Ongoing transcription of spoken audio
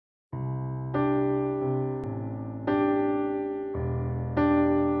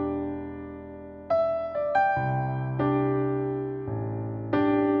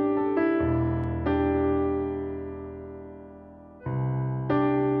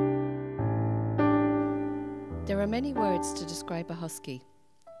There are many words to describe a husky: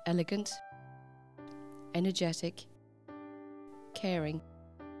 elegant, energetic, caring,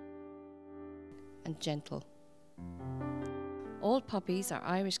 and gentle. All puppies are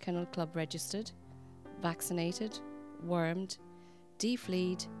Irish Kennel Club registered, vaccinated, wormed,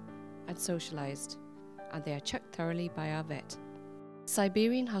 defleed and socialised, and they are checked thoroughly by our vet.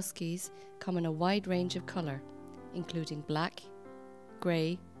 Siberian Huskies come in a wide range of colour, including black,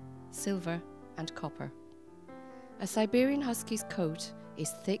 grey, silver and copper. A Siberian Husky's coat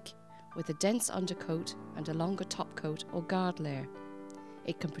is thick with a dense undercoat and a longer top coat or guard layer.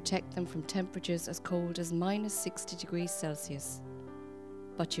 It can protect them from temperatures as cold as -60 degrees Celsius.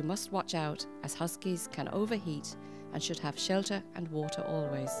 But you must watch out, as Huskies can overheat and should have shelter and water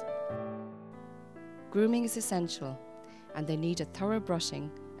always. Grooming is essential, and they need a thorough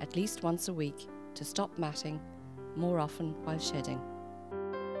brushing at least once a week to stop matting, more often while shedding.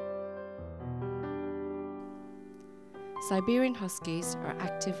 Siberian Huskies are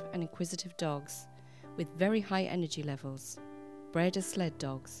active and inquisitive dogs with very high energy levels, bred as sled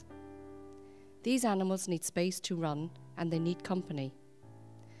dogs. These animals need space to run and they need company.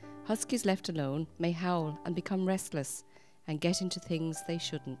 Huskies left alone may howl and become restless and get into things they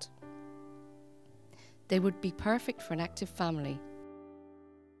shouldn't. They would be perfect for an active family.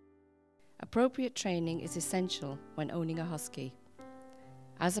 Appropriate training is essential when owning a husky.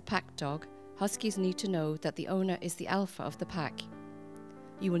 As a pack dog, Huskies need to know that the owner is the alpha of the pack.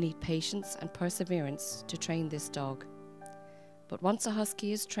 You will need patience and perseverance to train this dog. But once a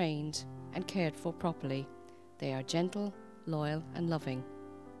husky is trained and cared for properly, they are gentle, loyal and loving.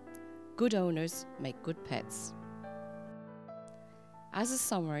 Good owners make good pets. As a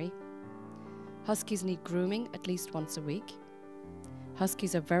summary, Huskies need grooming at least once a week.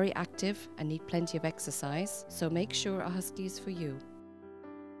 Huskies are very active and need plenty of exercise, so make sure a husky is for you.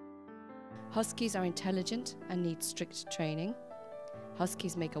 Huskies are intelligent and need strict training.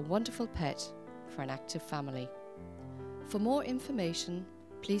 Huskies make a wonderful pet for an active family. For more information,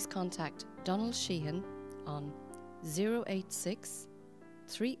 please contact Donald Sheehan on 086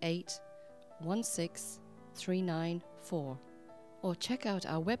 38 16 394 or check out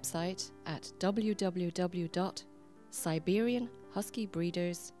our website at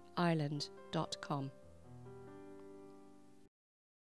www.siberianhuskybreedersireland.com.